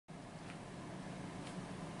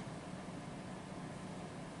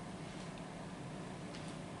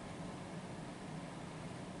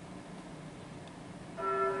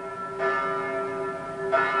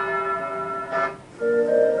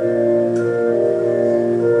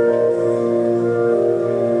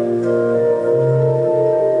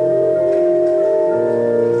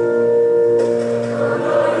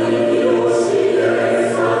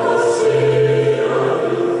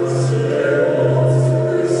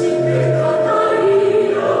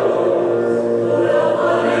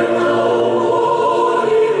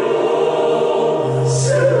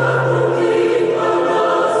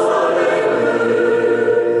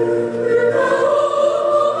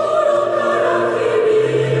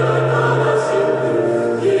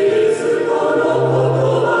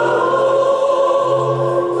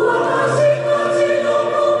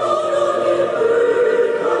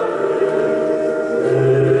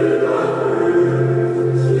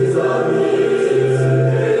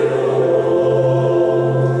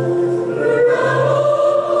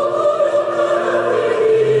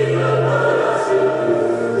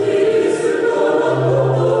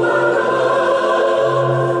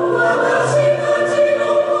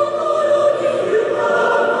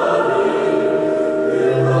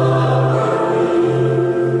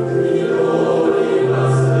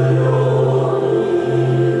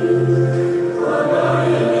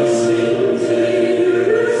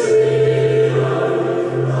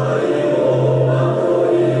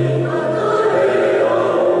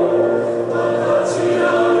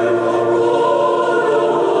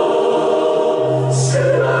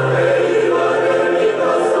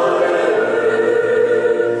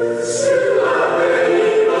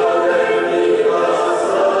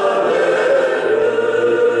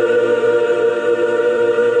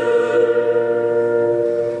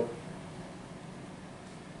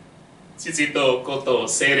子と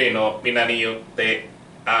聖霊の皆によって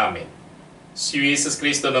アーメン。主イエス・キ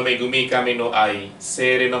リストの恵み、神の愛、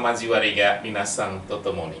聖霊の交わりが皆さんと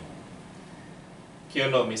共に。今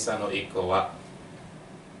日のミサの一個は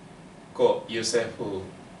故ヨセフ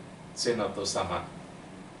セノト様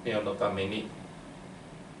日本のために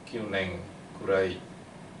9年くらい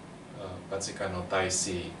バチカンの大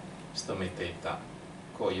使務めていた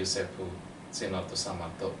故ヨセフセノト様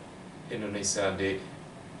とインドネシアで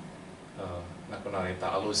亡くなられ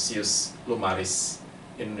たアルシウス・ルマリス、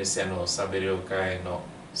インドネシアのサベリオ会の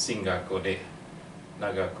進学校で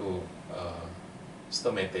長く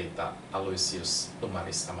務めていたアルシウス・ルマ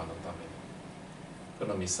リス様のためにこ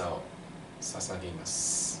のミサを捧げま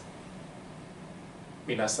す。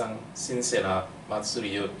皆さん、神聖な祭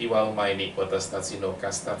りを祝う前に私たちの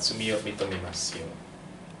犯した罪を認めますように。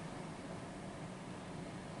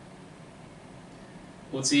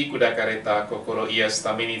打ち砕かれた心を癒す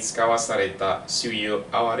ために使わされた主よ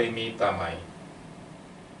憐れみたまえ。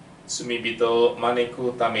罪人を招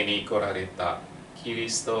くために来られたキリ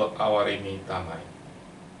スト憐れみたまえ。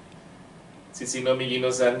父の右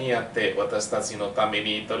の座にあって私たちのため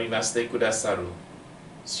に取りなしてくださる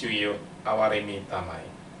主よ憐れみたまえ。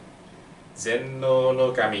全能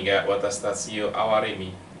の神が私たちを憐れ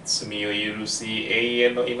み罪を許し永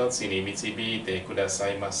遠の命に導いてくださ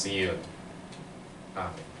いますように。アーメ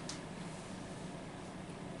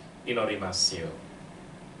ン。祈りますよ。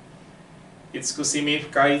慈しみ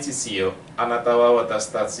深い父よ、あなたは私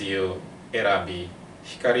たちを選び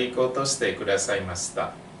光子としてくださいまし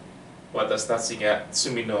た。私たちが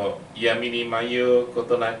罪の闇に迷うこ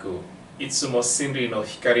となく、いつも真理の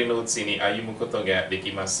光のうちに歩むことがで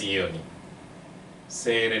きますように。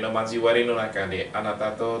聖霊の交わりの中であな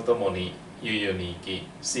たと共に猶予に生き、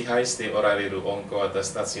支配しておられる恩子私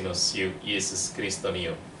たちの主イエス・キリストに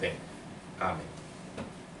よって。アーメン。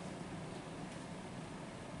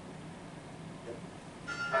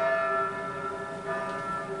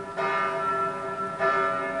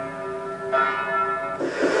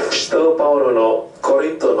使徒パウロのコ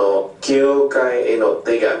リントの教会への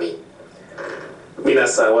手紙。皆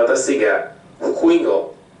さん、私が福音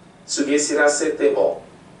を告げ知らせても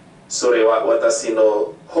それは私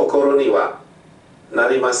の誇りにはな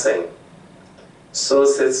りません。創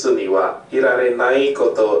設にはいられない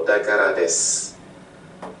ことだからです。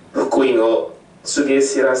福音を告げ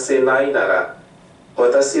知らせないなら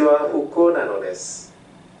私は不幸なのです。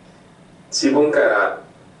自分から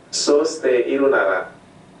そうしているなら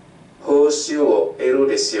報酬を得る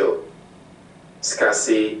でしょう。しか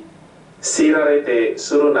し強いられて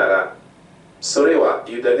するならそれは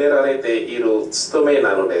委ねられている務め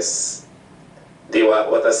なのです。では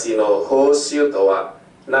私の報酬とは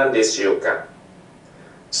何でしょうか。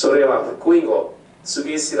それは福音を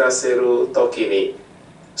告げ知らせるときに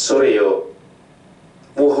それを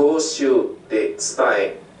無報酬で伝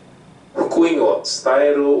え、福音を伝え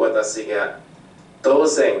る私が当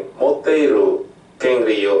然持っている権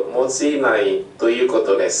利を持ちないというこ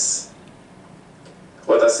とです。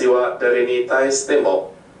私は誰に対して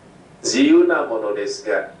も自由なものです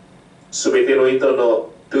が、すべての人の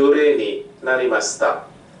奴隷になりました。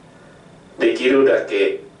できるだ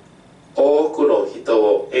け多くの人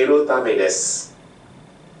を得るためです。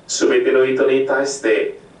すべての人に対し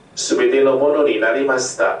てすべてのものになりま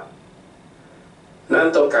した。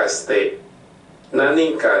何とかして何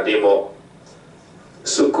人かでも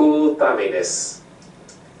救うためです。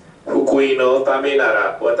福音のためな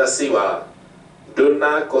ら私はどん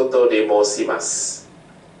なことでもします。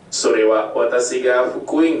それは私が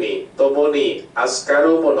福音に共に預か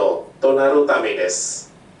るものとなるためで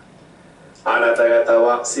す。あなた方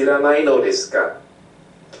は知らないのですか。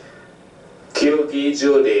競技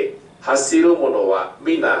場で走る者は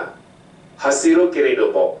皆走るけれ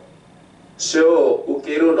ども、賞を受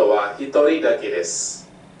けるのは一人だけです。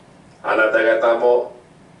あなた方も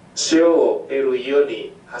賞を得るよう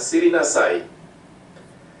に走りなさい。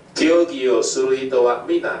競技をする人は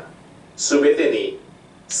皆すべてに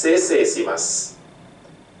生成します。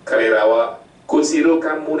彼らは朽ちる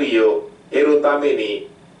冠を得るために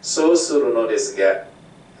そうするのですが、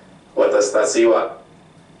私たちは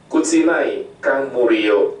朽ちない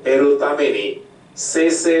冠を得るために生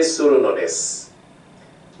成するのです。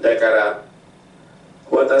だから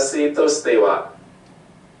私としては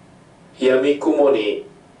闇雲に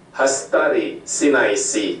走ったりしない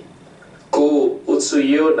し、こう打つ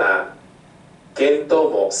ような検討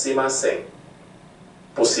もしません。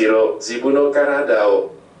むしろ自分の体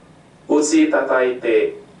を打ち叩い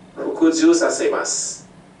て服従させます。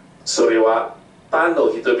それは他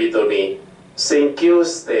の人々に宣教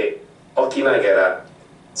しておきながら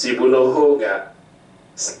自分の方が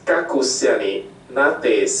失格者になっ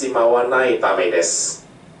てしまわないためです。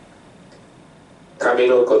神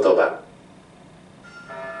の言葉。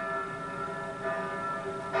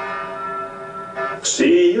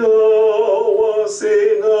幸せ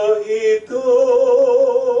な人、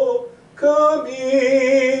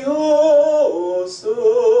神を恐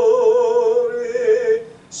れ、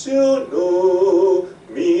主の道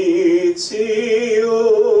を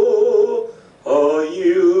歩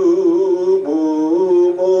む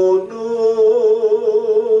者、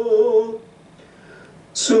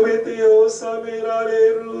すべてを治められ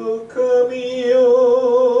る神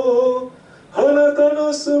よ、あなた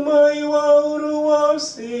の住まいは麗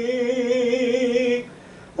しい。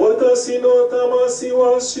私の魂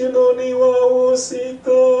は主の庭をし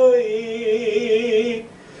たい。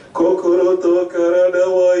心と体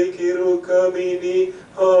は生きる神に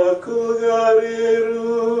憧れる。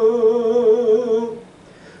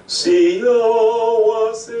幸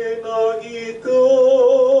せな人、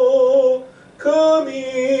神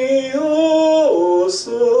を恐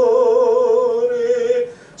れ、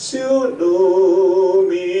主の道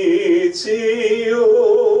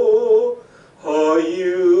を歩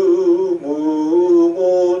む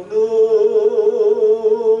者、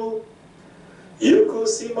行く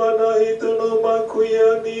島な人の幕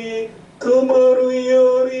屋に泊まる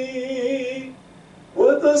より、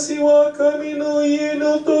私は神の家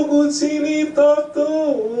の戸口に立と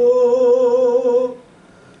う。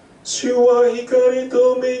主は光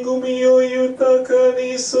と恵みを豊か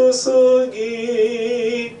に注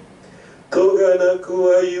ぎ、戸がなく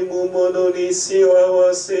歩む者に幸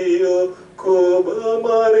せよ拒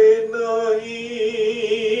まれな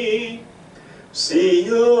い。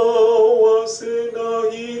幸せな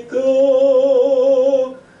人、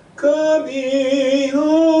神を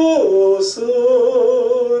恐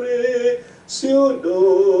れ、主の道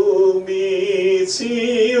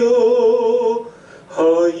を歩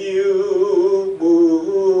む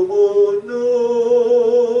者。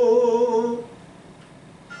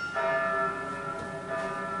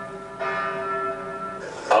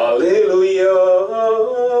ハレルヤ、ハ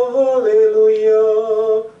レルヤ、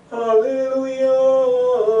ハレルヤ、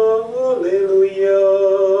ハレルヤ。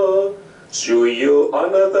主よ、あ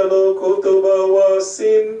なたの言葉は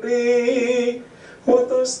真理。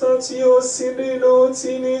私たちを真理のう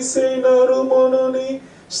ちに聖なるものに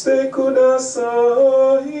してくださ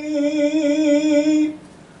い。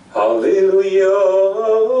ハレルヤ、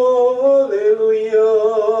ハレルヤ、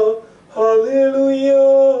ハレルヤ、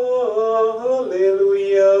ハレル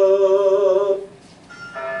ヤ。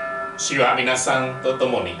主は皆さんと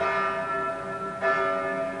共に。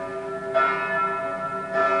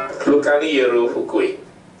ルカによる福音。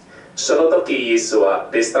その時イエスは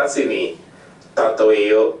弟子たちに例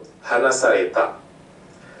えを話された。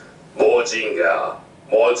盲人が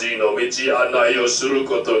盲人の道案内をする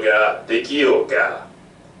ことができようか。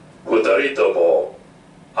二人とも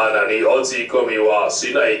穴に落ち込みは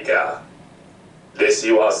しないか。弟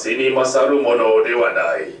子は死に勝るものでは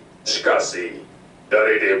ない。しかし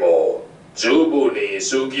誰でも十分に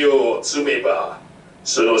修行を積めば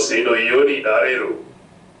その死のようになれる。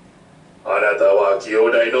あなたは兄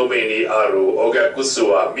弟の目にあるおがくす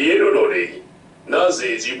は見えるのに、な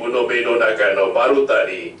ぜ自分の目の中の丸太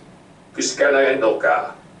にくしかないの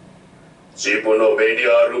か。自分の目に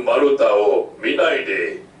ある丸太を見ない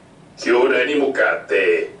で兄弟に向かっ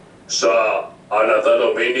て、さあ、あなた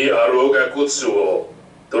の目にあるおがくつを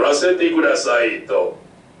取らせてくださいと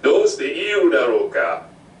どうして言うだろうか。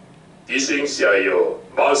偽善者よ、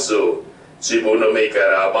まず自分の目か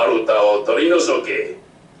ら丸太を取り除け。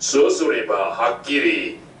そうすればはっき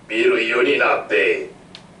り見えるようになって、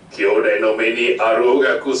兄弟の目にあるお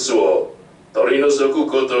がくつを取り除く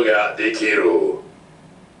ことができる。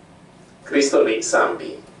クリストに賛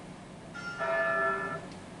美。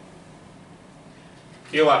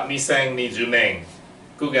今日は2020年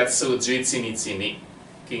9月11日に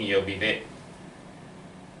金曜日で、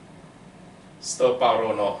使徒パウ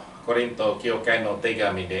ロのコリント教会の手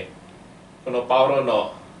紙で、このパウロ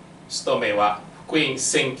の務めは福音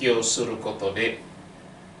宣教することで、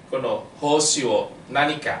この奉仕を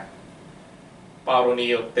何かパウロに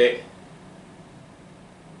よって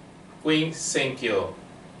福音宣教、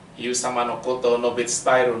イエス様のことを述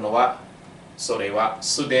べ伝えるのは、それは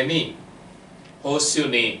すでに報酬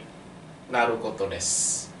になることで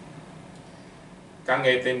す。考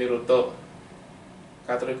えてみると、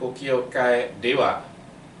カトリック教会では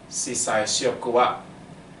司祭職は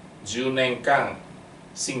10年間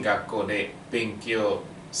神学校で勉強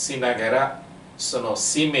しながら、その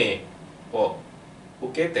使命を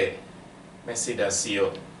受けてメシ出し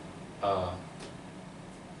を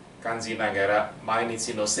感じながら毎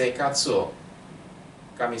日の生活を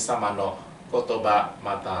神様の言葉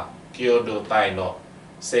また共同体の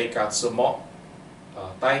生活も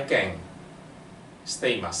体験し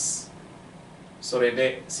ています。それ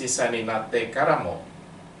で司祭になってからも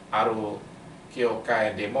ある教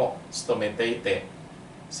会でも勤めていて、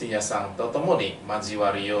信者さんと共に交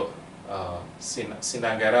わりをし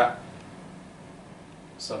ながら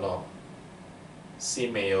その使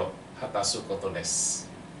命を果たすことです。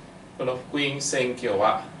この福音宣教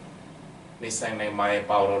は2000年前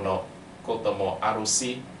パウロのこともある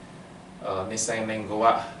し、2000年後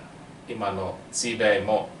は今の時代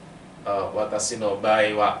も私の場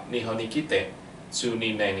合は日本に来て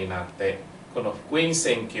12年になって、この福音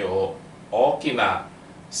宣教を大きな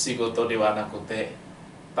仕事ではなくて、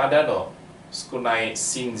ただの少ない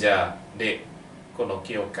信者でこの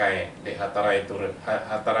教会で働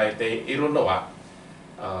いているのは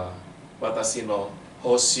私の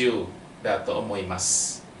報酬だと思いま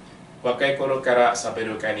す。若い頃からサベ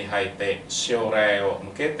ル会に入って将来を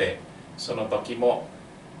向けて、その時も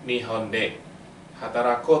日本で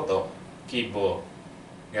働こうと希望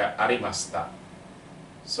がありました。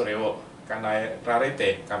それを叶えられ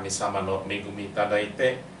て神様の恵みいただい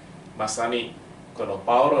て、まさにこの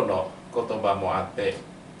パウロの言葉もあって、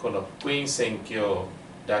この福音宣教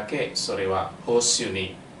だけそれは報酬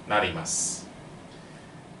になります。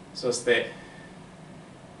そして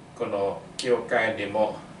この教会で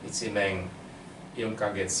も1年4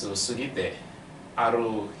ヶ月過ぎて、ある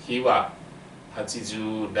日は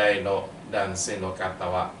80代の男性の方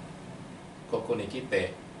はここに来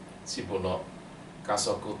て、自分の家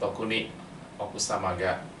族、特に奥様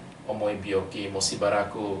が重い病気もしばら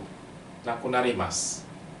く亡くなります。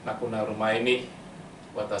亡くなる前に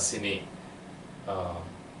私に伝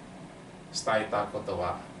えたこと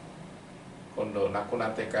は、今度亡くな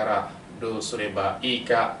ってからどうすればいい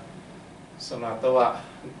か。その後は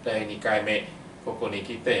第2回目ここに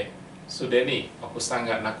来て、すでに奥さん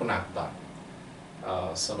が亡くなった。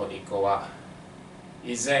その以降は、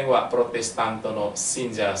以前はプロテスタントの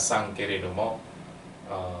信者さんけれども、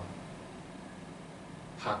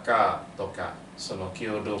墓とかその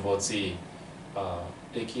共同墓地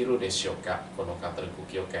できるでしょうか。このカトリック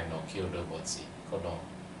教会の共同墓地、この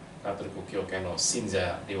カトリック教会の信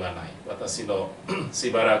者ではない。私のし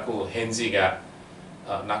ばらく返事が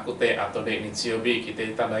なくて、後で日曜日来て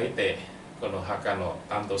いただいて、この墓の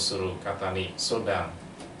担当する方に相談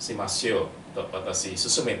しましょうと私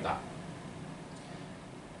勧めた。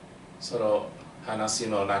その話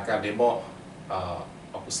の中でも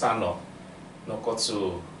奥さんの骨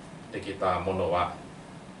できたものは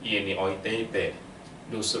家に置いていて、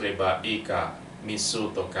どうすればいいか、水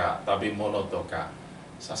とか食べ物とか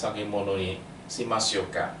捧げ物にしましょう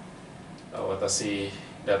か。私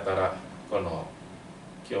だったらこの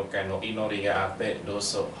教会の祈りがあって、どう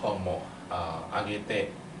ぞ本もあげて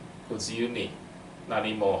不自由に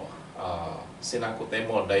何もしなくて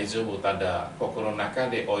も大丈夫。ただ心の中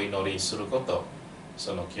でお祈りすること、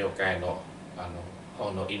その教会の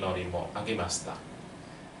本の祈りもあげました。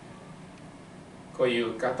こうい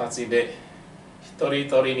う形で一人一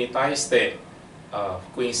人に対して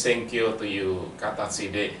福音宣教という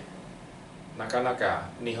形で、なかなか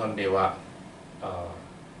日本では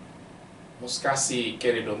難しい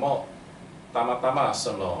けれども、たまたま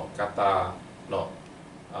その方の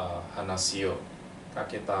話をか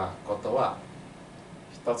けたことは、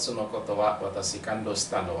一つのことは私感動し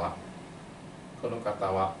たのは、この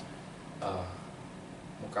方は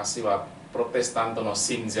昔はプロテスタントの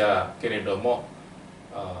信者けれども、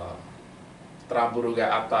トラブル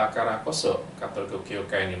があったからこそカトリック教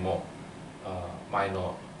会にも前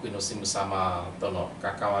のクイノシム様との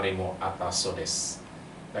関わりもあったそうです。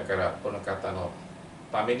だからこの方の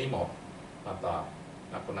ためにも、また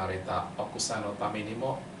亡くなられた奥さんのために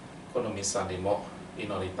も、このミサでも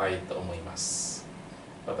祈りたいと思います。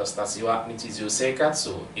私たちは日常生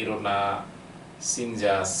活、いろんな信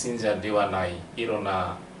者ではないいろん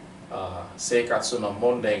な生活の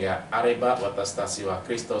問題があれば、私たちは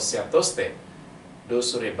クリスト者としてどう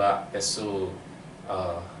すれば助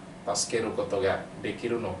けることができ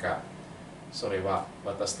るのか。それは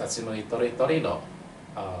私たちの一人一人の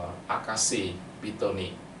証人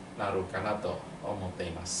になるかなと思って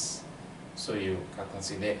います。そういう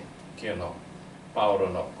形で今日のパウロ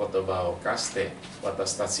の言葉を貸して、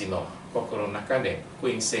私たちの心の中で福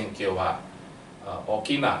音宣教は大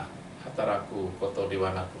きな働くことで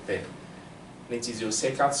はなくて、日常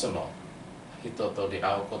生活の人と出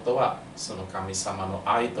会うことは、その神様の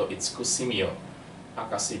愛と慈しみを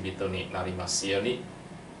証人になりますように、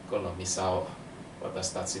このミサを私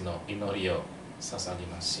たちの祈りを捧げ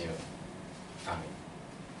ましょう。アーメン。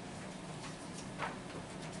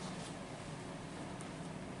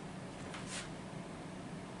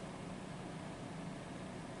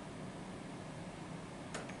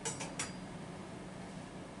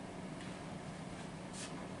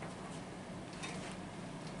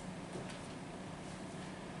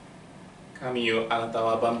神よ、あなた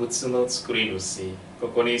は万物の作り主。こ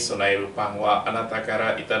こに備えるパンはあなたか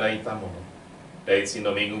らいただいたもの。大地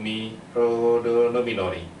の恵み、労働の実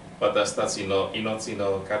り、私たちの命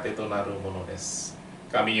の糧となるものです。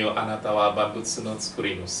神よ、あなたは万物の作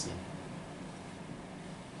り主。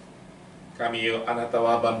神よ、あなた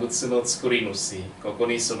は万物の作り主。ここ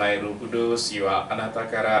に備えるブドウ酒はあなた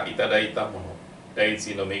からいただいたもの。大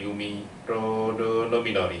地の恵み、労働の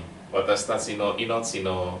実り、私たちの命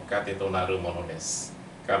の糧となるものです。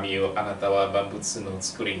神よ、あなたは万物の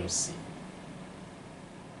作り主。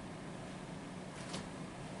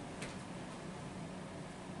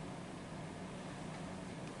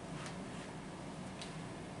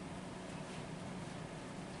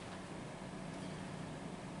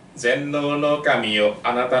全能の神よ、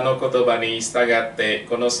あなたの言葉に従って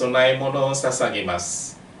この供え物を捧げま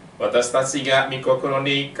す。私たちが御心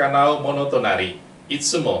にかなうものとなり、い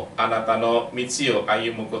つもあなたの道を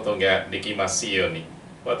歩むことができますように、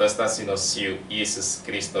私たちの主イエス・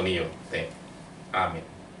キリストによって。アーメン。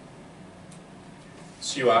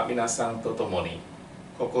主は皆さんと共に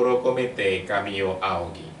心を込めて神を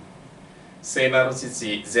仰ぎ、聖なる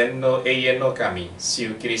父、全能永遠の神、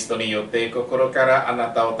主キリストによって心からあな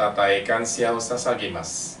たをたたえ感謝を捧げま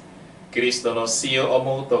す。キリストの死を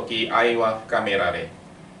思うとき愛は深められ、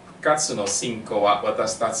復活の信仰は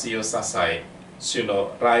私たちを支え、主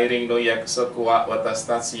の来臨の約束は私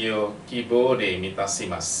たちを希望で満たし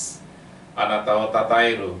ます。あなたをたた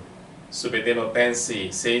えるすべての天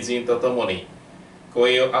使、聖人とともに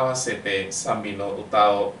声を合わせて賛美の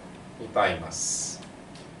歌を歌います。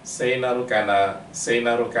聖なるかな、聖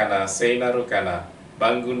なるかな、聖なるかな、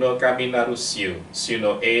万軍の神なる主、主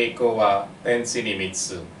の栄光は天地に満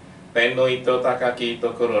つ。天の糸高きと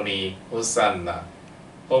ころにホサンナ。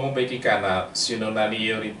褒むべきかな、主の名に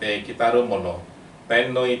よりて来たるもの。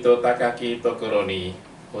天の糸高きところに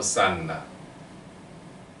ホサンナ。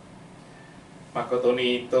誠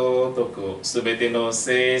に尊くすべての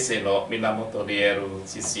聖世の源である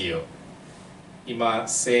父よ。今、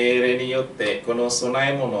聖霊によってこの供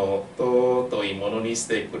え物を尊いものにし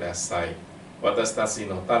てください。私たち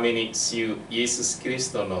のために主イエス・キリ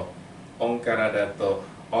ストの御体と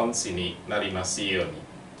御血になりますように。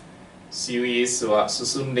主イエスは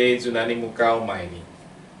進んで受難に向かう前に、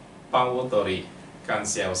パンを取り、感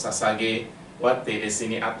謝を捧げ、割って弟子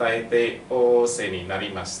に与えて仰せにな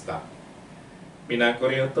りました。皆こ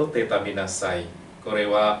れを取って食べなさい。これ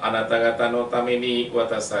はあなた方のために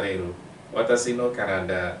渡される私の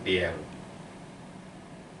体である。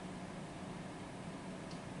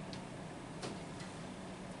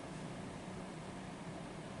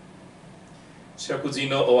食事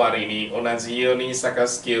の終わりに同じように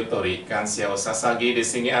杯を取り、感謝を捧げ、弟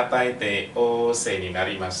子に与えて仰せにな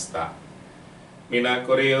りました。皆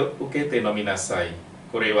これを受けて飲みなさい。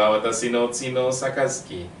これは私の血の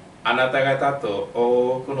杯、あなた方と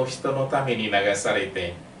多くの人のために流され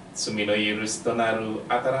て、罪の許しとなる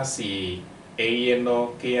新しい永遠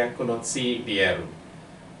の契約の地である。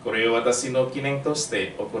これを私の記念とし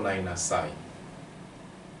て行いなさい。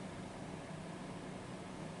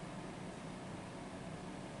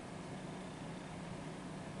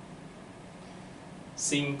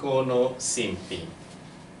信仰の神秘。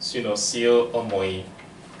主の死を思い、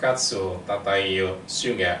復活をたたえよ、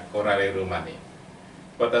主が来られるまで。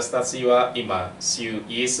私たちは今、主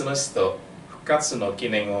イエスの死と復活の記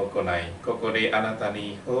念を行い、ここであなた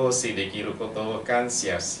に奉仕できることを感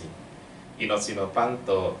謝し、命のパン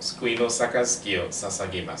と救いの杯を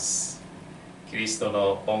捧げます。キリスト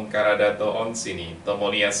の御体と御血に共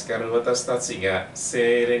に預かる私たちが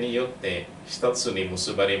聖霊によって一つに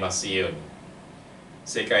結ばれますように。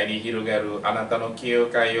世界に広がるあなたの教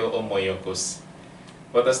会を思い起こす。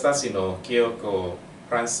私たちの教皇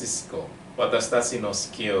フランシスコ、私たちの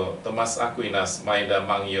司教トマス・アクイナス・前田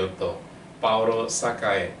万葉とパオロ・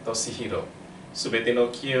栄俊弘、すべての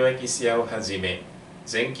教益者をはじめ、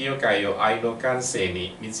全教会を愛の完成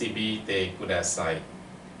に導いてください。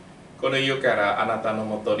この世からあなたの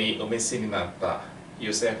もとにお召しになった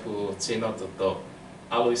ヨセフ・チノトと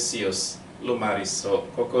アロイシオス・ルマリスを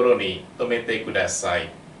心に留めてください。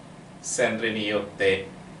洗礼によって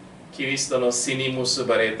キリストの死に結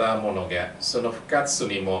ばれた者がその復活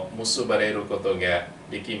にも結ばれることが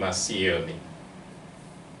できますように。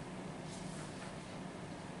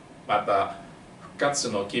また復活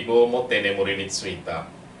の希望を持って眠りについた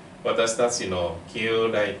私たちの兄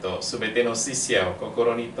弟とすべての死者を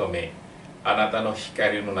心に留め、あなたの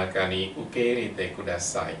光の中に受け入れてくだ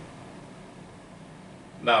さい。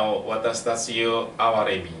なお私たちを憐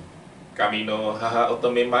れみ、神の母乙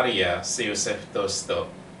女マリア・聖ヨセフと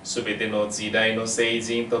すべての時代の聖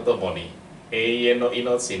人とともに、永遠の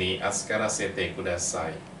命に預からせてくださ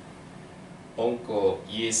い。御子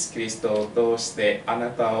イエス・キリストを通してあな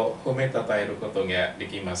たを褒めたたえることがで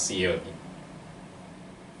きますように。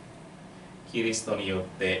キリストによっ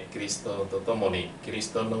てキリストと共にキリス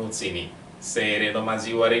トのうちに聖霊の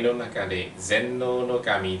交わりの中で全能の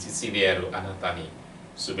神父であるあなたに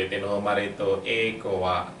すべての誉れと栄光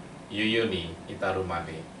はゆ々に至るま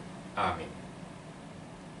で。アーメン。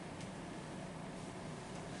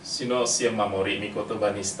主の死を守り、御言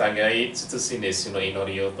葉に従い、謹んで主の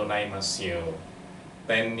祈りを唱えますよう。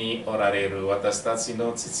天におられる私たち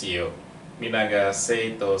の父よ、皆が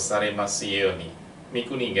聖とされますように、御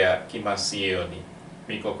国が来ますよう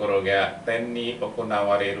に、御心が天に行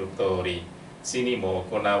われる通り、地にも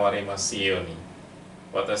行われますように。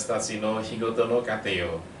私たちの日ごとの糧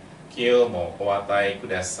を、今日もお与えく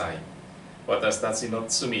ださい。私たちの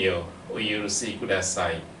罪をお許しくだ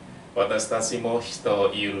さい。私たちも人を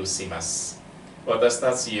許します。私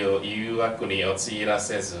たちを誘惑に陥ら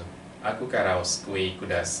せず、悪からお救いく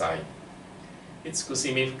ださい。慈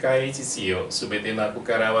しみ深い父よ、すべての悪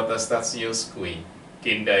から私たちを救い、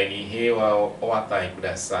近代に平和をお与えく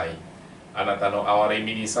ださい。あなたの憐れ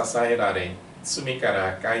みに支えられ、罪か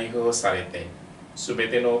ら解放されて、すべ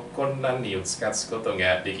ての困難に打ち勝つこと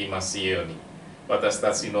ができますように。私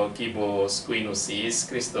たちの希望を救い主イエス・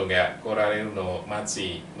キリストが来られるのを待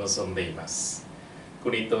ち望んでいます。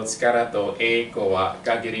国と力と栄光は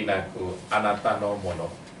限りなくあなたのもの。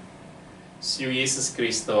主イエス・キ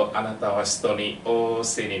リスト、あなたは人に仰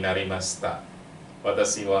せになりました。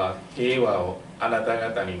私は平和をあなた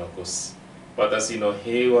方に残す。私の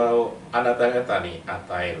平和をあなた方に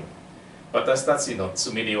与える。私たちの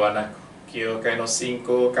罪ではなく、教会の信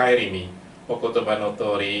仰を顧み、お言葉の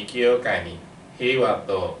通り、教会に平和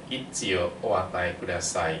と一致をお与えくだ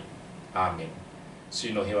さい。アーメン。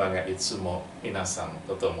主の平和がいつも皆さん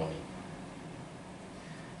と共に。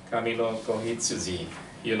神の子羊、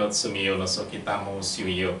世の罪を除きたもう主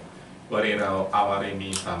よ、我らを憐れ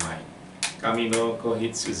みたまえ。神の子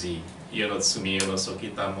羊、世の罪を除き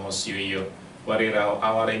たもう主よ、我らを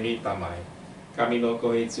憐れみたまえ。神の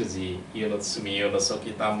子羊、世の罪を除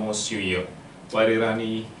きたもう主よ、我ら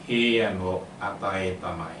に平安を与えた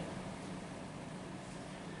まえ。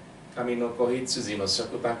神の子羊の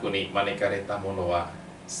食卓に招かれた者は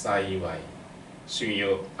幸い。主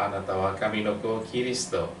よ、あなたは神の子キリス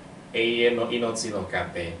ト、永遠の命の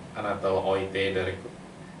糧、あなたを置いている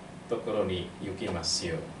ところに行きます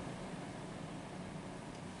よう。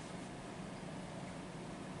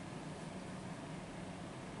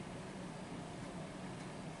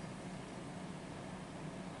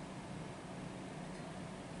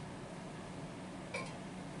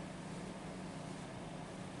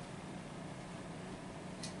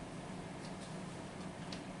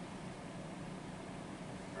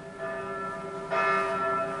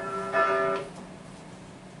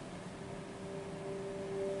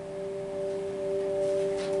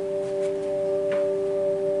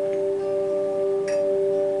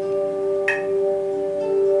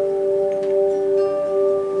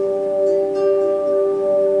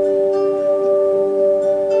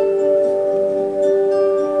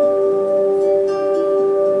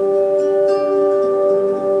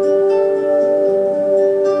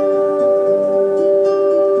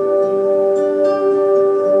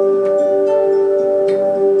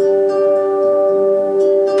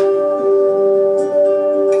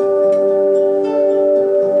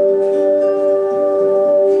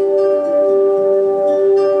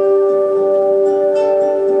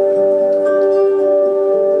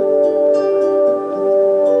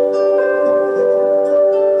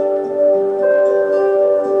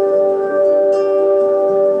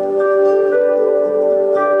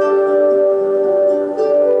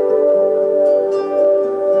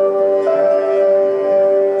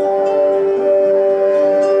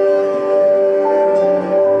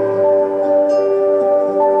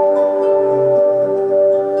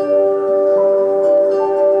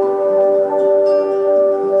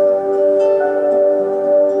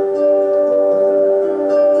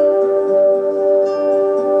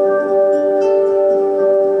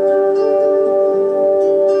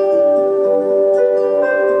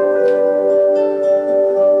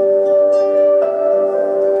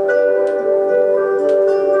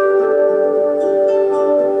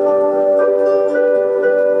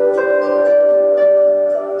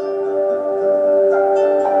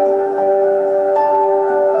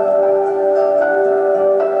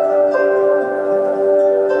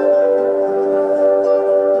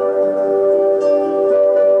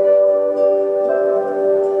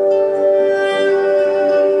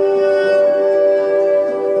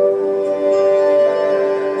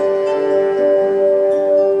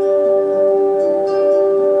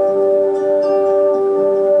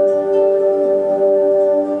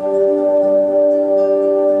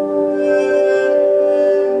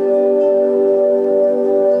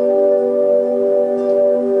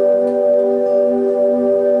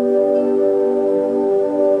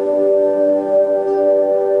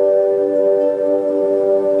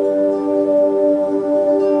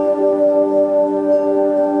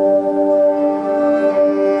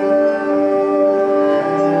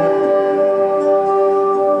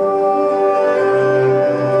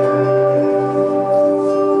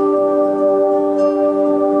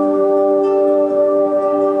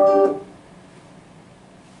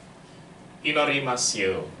ます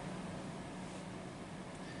よう。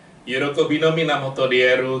喜びの源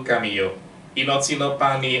である神よ、命の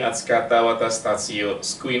パンに扱った私たちを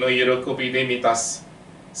救いの喜びで満たす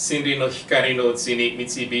真理の光のうちに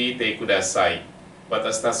導いてください。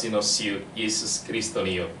私たちの主イエス・キリスト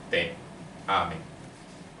によって。アーメン。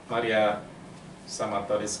マリア様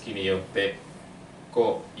とレスキによって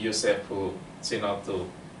故ヨセフ・チノト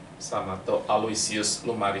様とアロイシウス・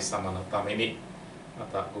ルマリ様のために、ま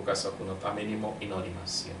たご家族のためにも祈りま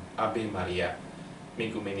すよ。アベマリア、恵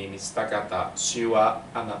みに満ちた方、主は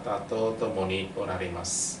あなたと共におられま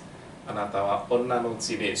す。あなたは女のう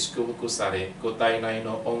ちで祝福され、ご体内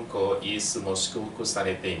の恩子イエスも祝福さ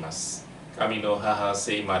れています。神の母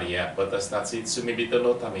聖マリア、私たち罪人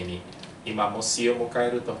のために、今も死を迎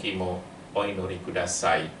える時もお祈りくだ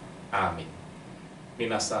さい。アーメン。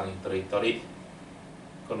皆さん一人一人、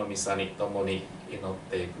このミサに共に祈っ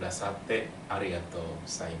てくださってありがとうご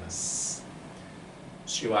ざいます。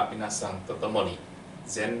主は皆さんと共に、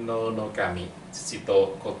全能の神、父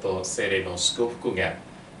と子と聖霊の祝福が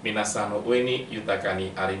皆さんの上に豊か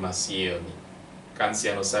にありますように。感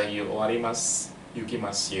謝の祭を終わります。行き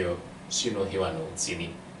ますよ。主の平和のうちに。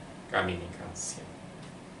神に感謝。